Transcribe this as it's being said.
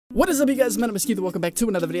What is up, you guys? My name is Keith. Welcome back to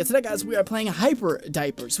another video. Today, guys, we are playing Hyper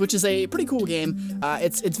Diapers, which is a pretty cool game.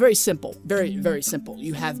 It's very simple, very simple.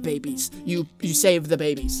 You have babies. You save the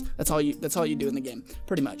babies. That's all you do in the game,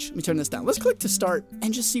 pretty much. Let me turn this down. Let's click to start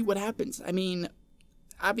and just see what happens. I mean,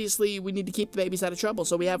 obviously, we need to keep the babies out of trouble.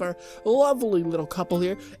 So we have our lovely little couple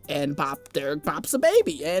here, and Bop's a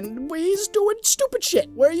baby, and he's doing stupid shit.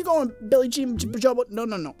 Where are you going, Billy Jean?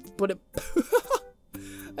 No. Put it.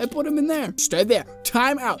 I put him in there. Stay there.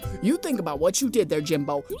 Time out. You think about what you did there,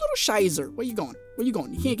 Jimbo. You little shizer. Where you going? Where you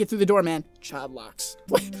going? You can't get through the door, man. Child locks.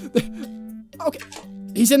 Wait. Okay.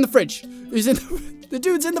 He's in the fridge. He's in the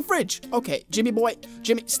dude's in the fridge. Okay, Jimmy boy.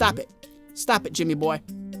 Jimmy, stop it. Stop it, Jimmy boy.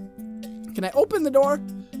 Can I open the door?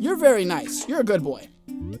 You're very nice. You're a good boy.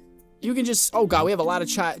 You can just... Oh, God. We have a lot of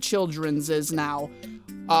children's now.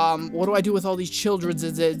 What do I do with all these children's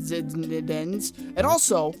ends? And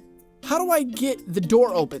also... How do I get the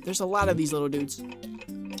door open? There's a lot of these little dudes.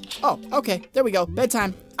 Oh, okay. There we go.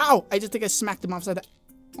 Bedtime. Ow! I just think I smacked him upside the...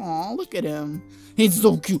 Aw, look at him. He's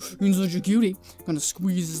so cute. He's such a cutie. Gonna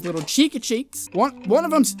squeeze his little cheeks. One of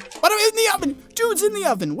them's... What am I in the oven? Dude's in the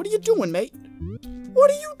oven. What are you doing, mate? What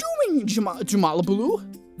are you doing, Jamalabulu?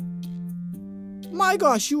 My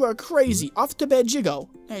gosh, you are crazy. Off to bed you go.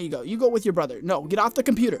 There you go. You go with your brother. No, get off the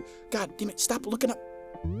computer. God damn it. Stop looking up.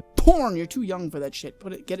 Porn, you're too young for that shit.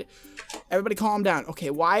 Get it. Everybody calm down.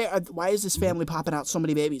 Okay, why is this family popping out so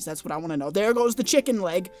many babies? That's what I want to know. There goes the chicken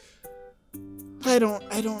leg. I don't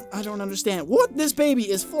understand. What? This baby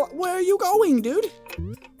is full. Where are you going, dude?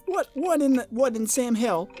 What in Sam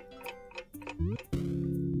Hill?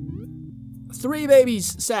 3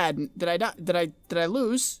 babies sad. Did I die? Did I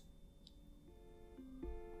lose?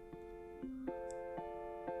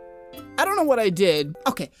 I don't know what I did.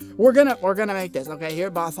 Okay, we're gonna make this. Okay,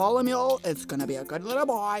 here, Bartholomew, it's gonna be a good little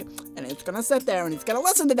boy, and it's gonna sit there and it's gonna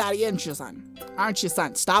listen to Daddy, aren't you, son? Aren't you,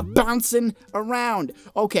 son? Stop bouncing around.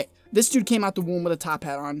 Okay, this dude came out the womb with a top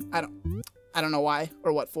hat on. I don't know why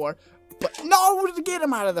or what for, but no, get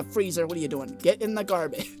him out of the freezer. What are you doing? Get in the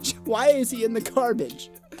garbage. Why is he in the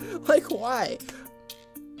garbage? Like, why?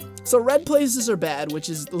 So red places are bad, which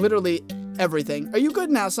is literally everything. Are you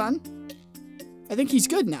good now, son? I think he's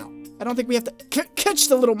good now. I don't think we have to catch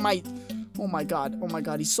the little mite. Oh my god,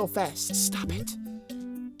 he's so fast. Stop it.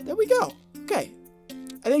 There we go. Okay.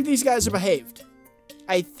 I think these guys are behaved.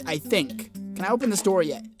 I think. Can I open this door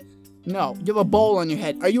yet? No. You have a bowl on your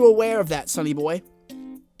head. Are you aware of that, sonny boy?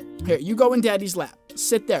 Here, you go in Daddy's lap.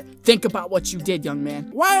 Sit there. Think about what you did, young man.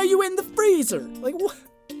 Why are you in the freezer? Like, what?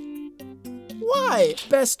 Why?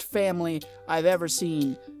 Best family I've ever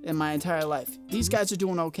seen in my entire life. These guys are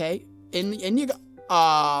doing okay. And you go...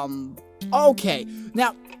 Okay.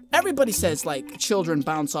 Now, everybody says, like, children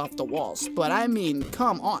bounce off the walls. But, I mean,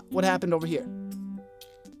 come on. What happened over here?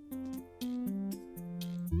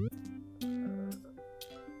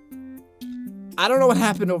 I don't know what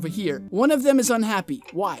happened over here. One of them is unhappy.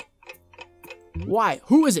 Why? Why?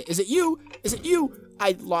 Who is it? Is it you? Is it you?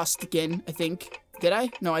 I lost again, I think. Did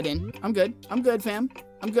I? No, I didn't. I'm good. I'm good, fam.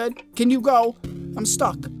 I'm good. Can you go? I'm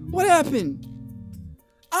stuck. What happened?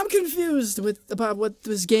 I'm confused about what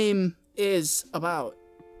this game is about.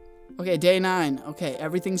 Okay, day 9. Okay,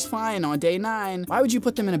 everything's fine on day 9. Why would you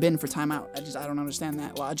put them in a bin for timeout? I don't understand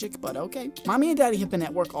that logic, but okay. Mommy and Daddy have been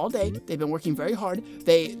at work all day. They've been working very hard.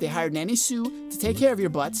 They hired Nanny Sue to take care of your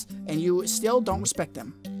butts, and you still don't respect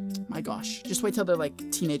them. My gosh. Just wait till they're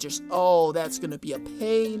like teenagers. Oh, that's gonna be a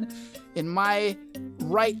pain in my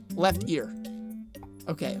left ear.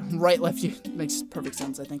 Okay, left ear makes perfect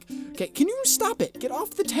sense, I think. Okay, can you stop it? Get off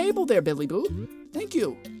the table there, Billy Boo. Thank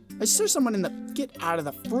you. I saw someone in the... Get out of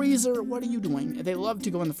the freezer. What are you doing? They love to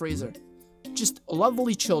go in the freezer. Just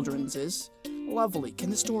lovely children's is. Lovely. Can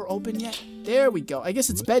this door open yet? There we go. I guess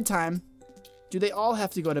it's bedtime. Do they all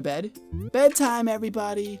have to go to bed? Bedtime,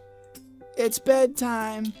 everybody. It's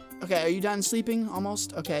bedtime. Okay, are you done sleeping?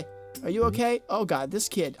 Almost? Okay. Are you okay? Oh god, this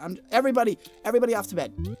kid. Everybody off to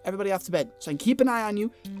bed. Everybody off to bed. So I can keep an eye on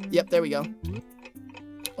you. Yep, there we go.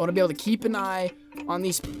 I want to be able to keep an eye on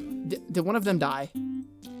these. Did one of them die?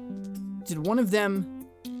 Did one of them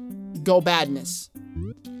go badness?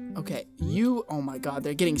 Okay, you. Oh my god,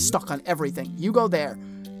 they're getting stuck on everything. You go there.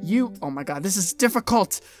 You. Oh my god, this is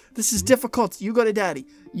difficult. This is difficult. You go to Daddy.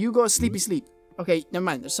 You go sleep. Okay, never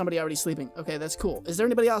mind. There's somebody already sleeping. Okay, that's cool. Is there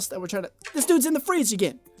anybody else that we're trying to... This dude's in the freeze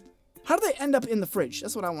again. How do they end up in the fridge?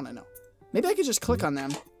 That's what I want to know. Maybe I could just click on them.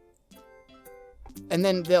 And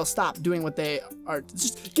then they'll stop doing what they are.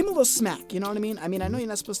 Just give them a little smack, you know what I mean? I know you're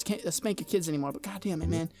not supposed to spank your kids anymore, but goddamn it,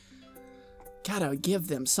 man. Gotta give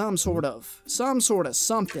them some sort of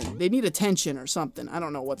something. They need attention or something. I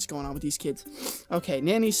don't know what's going on with these kids. Okay,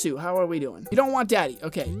 Nanny Sue, how are we doing? You don't want Daddy.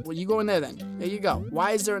 Okay, well, you go in there then. There you go.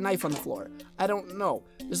 Why is there a knife on the floor? I don't know.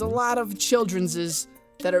 There's a lot of children's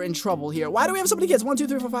that are in trouble here. Why do we have so many kids? 1, 2,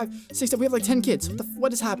 3, 4, 5, 6, 7. We have like 10 kids.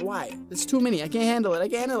 What is happening? Why? It's too many. I can't handle it. I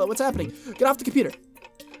can't handle it. What's happening? Get off the computer.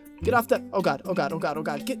 Get off the... Oh, God. Oh, God. Oh, God. Oh,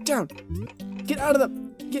 God. Get down. Get out of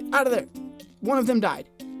the... Get out of there. One of them died.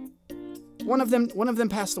 One of them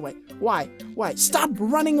passed away. Why? Why? Stop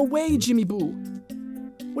running away, Jimmy Boo.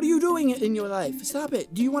 What are you doing in your life? Stop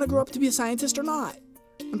it. Do you want to grow up to be a scientist or not?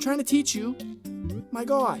 I'm trying to teach you. My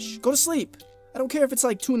gosh. Go to sleep. I don't care if it's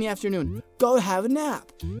like 2 in the afternoon. Go have a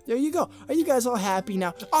nap. There you go. Are you guys all happy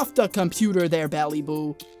now? Off the computer there, Belly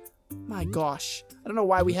Boo. My gosh. I don't know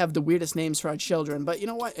why we have the weirdest names for our children, but you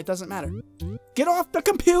know what? It doesn't matter. Get off the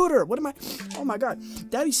computer! What am I... Oh my god.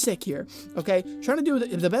 Daddy's sick here, okay? Trying to do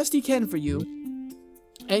the best he can for you,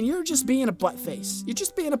 and you're just being a butt face. You're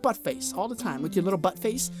just being a butt face all the time with your little butt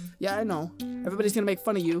face. Yeah, I know. Everybody's gonna make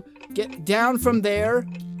fun of you. Get down from there.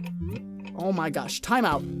 Oh my gosh. Time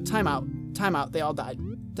out. Time out. Time out. They all died.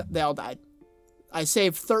 They all died. I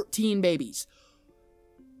saved 13 babies.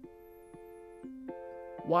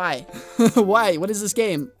 Why? Why? What is this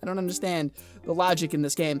game? I don't understand the logic in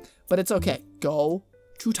this game, but it's okay. Go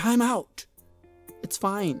to timeout. It's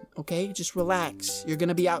fine, okay? Just relax. You're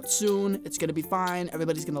gonna be out soon. It's gonna be fine.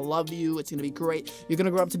 Everybody's gonna love you. It's gonna be great. You're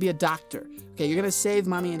gonna grow up to be a doctor. Okay, you're gonna save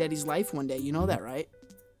Mommy and Daddy's life one day. You know that, right?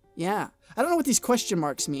 Yeah. I don't know what these question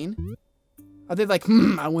marks mean. Are they like,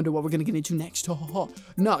 I wonder what we're gonna get into next? Oh.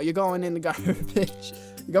 No, you're going in the garbage.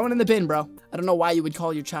 You're going in the bin, bro. I don't know why you would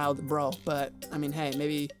call your child bro, but I mean, hey,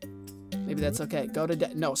 maybe that's okay. Go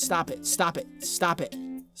to no, stop it, stop it, stop it,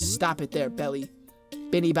 stop it there, Belly,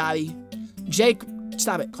 Binny Bobby, Jake,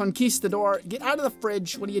 stop it. Conquistador, get out of the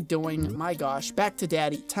fridge. What are you doing? My gosh, back to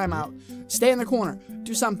Daddy. Time out. Stay in the corner.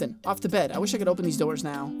 Do something. Off to bed. I wish I could open these doors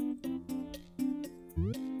now.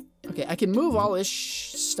 Okay, I can move all this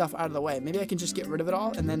stuff out of the way. Maybe I can just get rid of it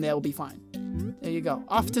all, and then they'll be fine. There you go.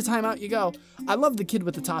 Off to timeout you go. I love the kid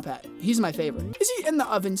with the top hat. He's my favorite. Is he in the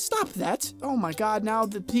oven? Stop that. Oh my god, now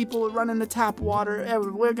the people are running the tap water.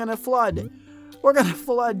 We're gonna flood. We're gonna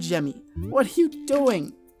flood, Jimmy. What are you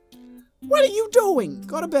doing? What are you doing?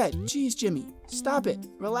 Go to bed. Jeez, Jimmy. Stop it.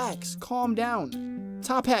 Relax. Calm down.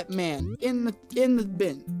 Top hat man. In the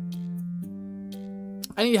bin.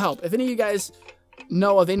 I need help. If any of you guys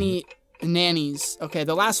know of any nannies. Okay,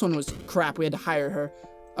 the last one was crap. We had to hire her.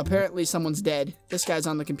 Apparently someone's dead. This guy's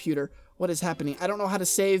on the computer. What is happening? I don't know how to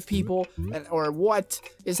save people or what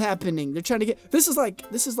is happening. They're trying to get... This is like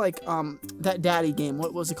that Daddy game.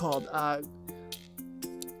 What was it called?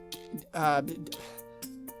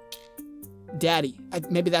 Daddy.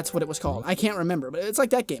 Maybe that's what it was called. I can't remember, but it's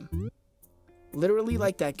like that game. Literally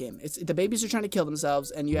like that game. It's the babies are trying to kill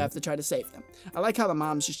themselves, and you have to try to save them. I like how the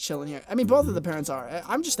mom's just chilling here. I mean, both of the parents are.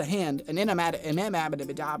 I'm just a hand, an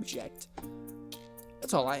inanimate object.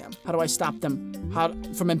 That's all I am. How do I stop them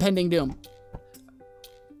from impending doom?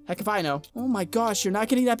 Heck if I know. Oh my gosh, you're not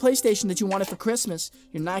getting that PlayStation that you wanted for Christmas.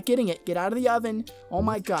 You're not getting it. Get out of the oven. Oh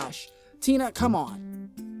my gosh. Tina, come on.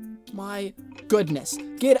 My goodness.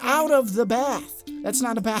 Get out of the bath. That's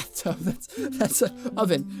not a bathtub. That's an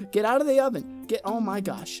oven. Get out of the oven. Oh my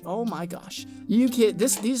gosh. Oh my gosh. You kid.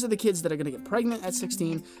 These are the kids that are gonna get pregnant at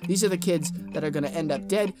 16. These are the kids that are gonna end up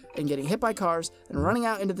dead and getting hit by cars and running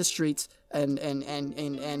out into the streets and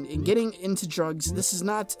getting into drugs. This is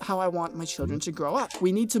not how I want my children to grow up.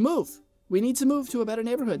 We need to move. We need to move to a better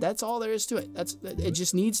neighborhood. That's all there is to it. It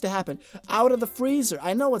just needs to happen. Out of the freezer.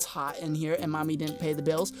 I know it's hot in here and Mommy didn't pay the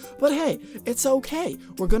bills, but hey, it's okay.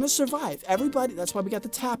 We're gonna survive. Everybody, that's why we got the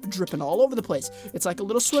tap dripping all over the place. It's like a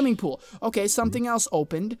little swimming pool. Okay, something else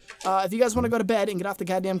opened. If you guys want to go to bed and get off the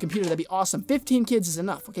goddamn computer, that'd be awesome. 15 kids is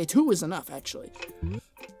enough. Okay, 2 is enough, actually.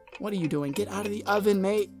 What are you doing? Get out of the oven,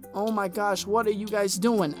 mate. Oh my gosh, what are you guys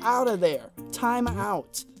doing? Out of there. Time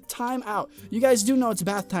out. Time out. You guys do know it's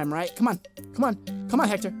bath time, right? Come on. Come on. Come on,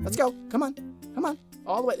 Hector. Let's go. Come on. Come on.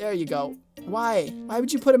 All the way. There you go. Why? Why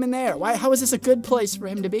would you put him in there? Why? How is this a good place for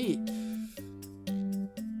him to be?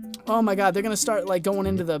 Oh my god, they're gonna start like going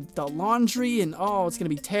into the laundry and oh, it's gonna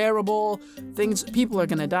be terrible. People are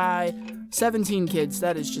gonna die. 17 kids.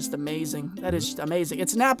 That is just amazing. That is just amazing.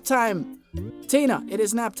 It's nap time. Tina, it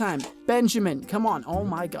is nap time. Benjamin, come on. Oh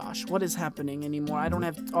my gosh, what is happening anymore? I don't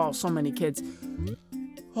have, so many kids.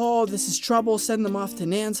 Oh, this is trouble. Send them off to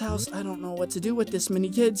Nan's house. I don't know what to do with this many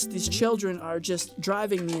kids. These children are just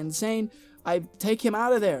driving me insane. I take him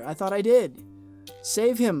out of there. I thought I did.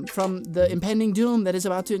 Save him from the impending doom that is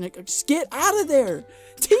about to... Just get out of there!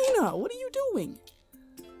 Tina, what are you doing?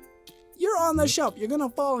 You're on the shelf. You're gonna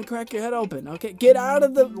fall and crack your head open, okay? Get out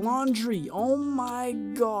of the laundry. Oh my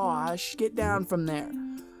gosh. Get down from there.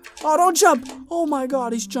 Oh, don't jump. Oh my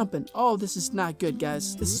god, he's jumping. Oh, this is not good,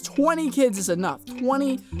 guys. This is 20 kids is enough.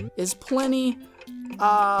 20 is plenty.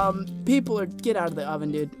 People are, get out of the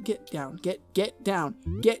oven, dude. Get down. Get down.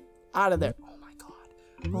 Get out of there. Oh my god.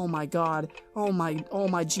 Oh my god. Oh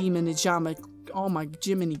my Jiminy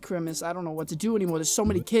Christmas. I don't know what to do anymore. There's so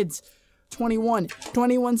many kids. 21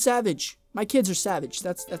 savage. My kids are savage.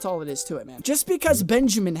 That's all it is to it, man. Just because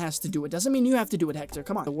Benjamin has to do it doesn't mean you have to do it, Hector.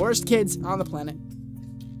 Come on. The worst kids on the planet.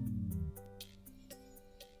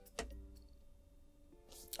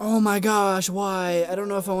 Oh my gosh, why? I don't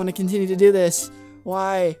know if I want to continue to do this.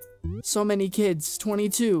 Why? So many kids.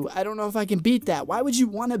 22. I don't know if I can beat that. Why would you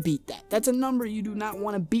want to beat that? That's a number you do not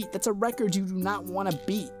want to beat. That's a record you do not want to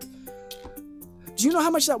beat. Do you know how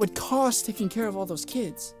much that would cost taking care of all those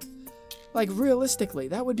kids? Like, realistically,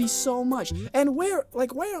 that would be so much. And why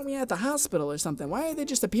aren't we at the hospital or something? Why are they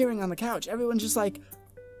just appearing on the couch? Everyone's just like,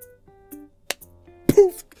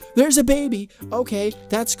 poof, there's a baby. Okay,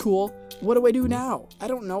 that's cool. What do I do now? I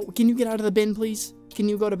don't know. Can you get out of the bin, please? Can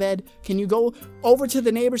you go to bed? Can you go over to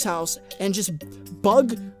the neighbor's house and just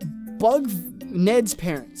bug Ned's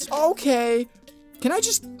parents? Okay. I'm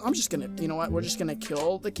just gonna, you know what? We're just gonna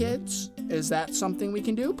kill the kids. Is that something we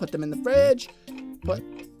can do? Put them in the fridge.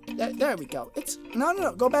 There we go.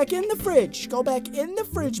 No. Go back in the fridge. Go back in the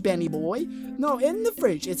fridge, Benny boy. No, in the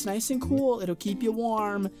fridge. It's nice and cool. It'll keep you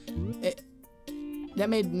warm. That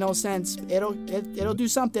made no sense. It'll do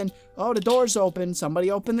something. Oh, the door's open.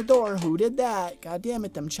 Somebody opened the door. Who did that? God damn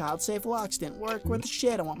it, them child-safe locks didn't work worth the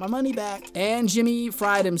shit. I want my money back. And Jimmy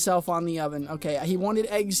fried himself on the oven. Okay, he wanted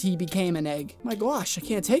eggs. He became an egg. My gosh, I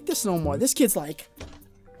can't take this no more. This kid's like...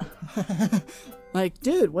 like,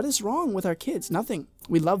 dude, what is wrong with our kids? Nothing.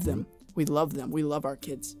 We love them. We love them. We love our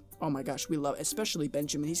kids. Oh my gosh, we love, especially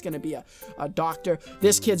Benjamin. He's gonna be a doctor.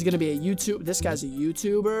 This kid's gonna be a YouTube. This guy's a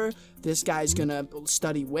YouTuber. This guy's gonna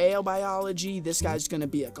study whale biology. This guy's gonna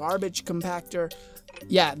be a garbage compactor.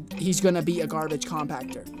 Yeah, he's gonna be a garbage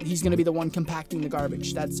compactor. He's gonna be the one compacting the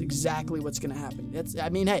garbage. That's exactly what's gonna happen. I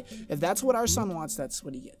mean, hey, if that's what our son wants, that's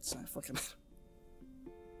what he gets. I fucking.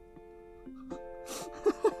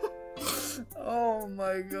 Oh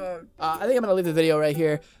my god. I think I'm gonna leave the video right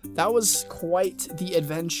here. That was quite the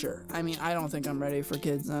adventure. I mean, I don't think I'm ready for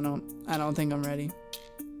kids. I don't think I'm ready.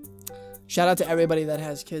 Shout out to everybody that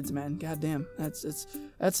has kids, man. God damn.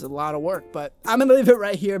 That's a lot of work. But I'm gonna leave it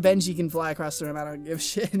right here. Benji can fly across the room. I don't give a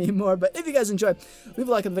shit anymore. But if you guys enjoyed, leave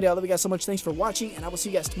a like on the video. I love you guys so much. Thanks for watching, and I will see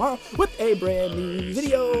you guys tomorrow with a brand new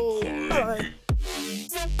video. Bye.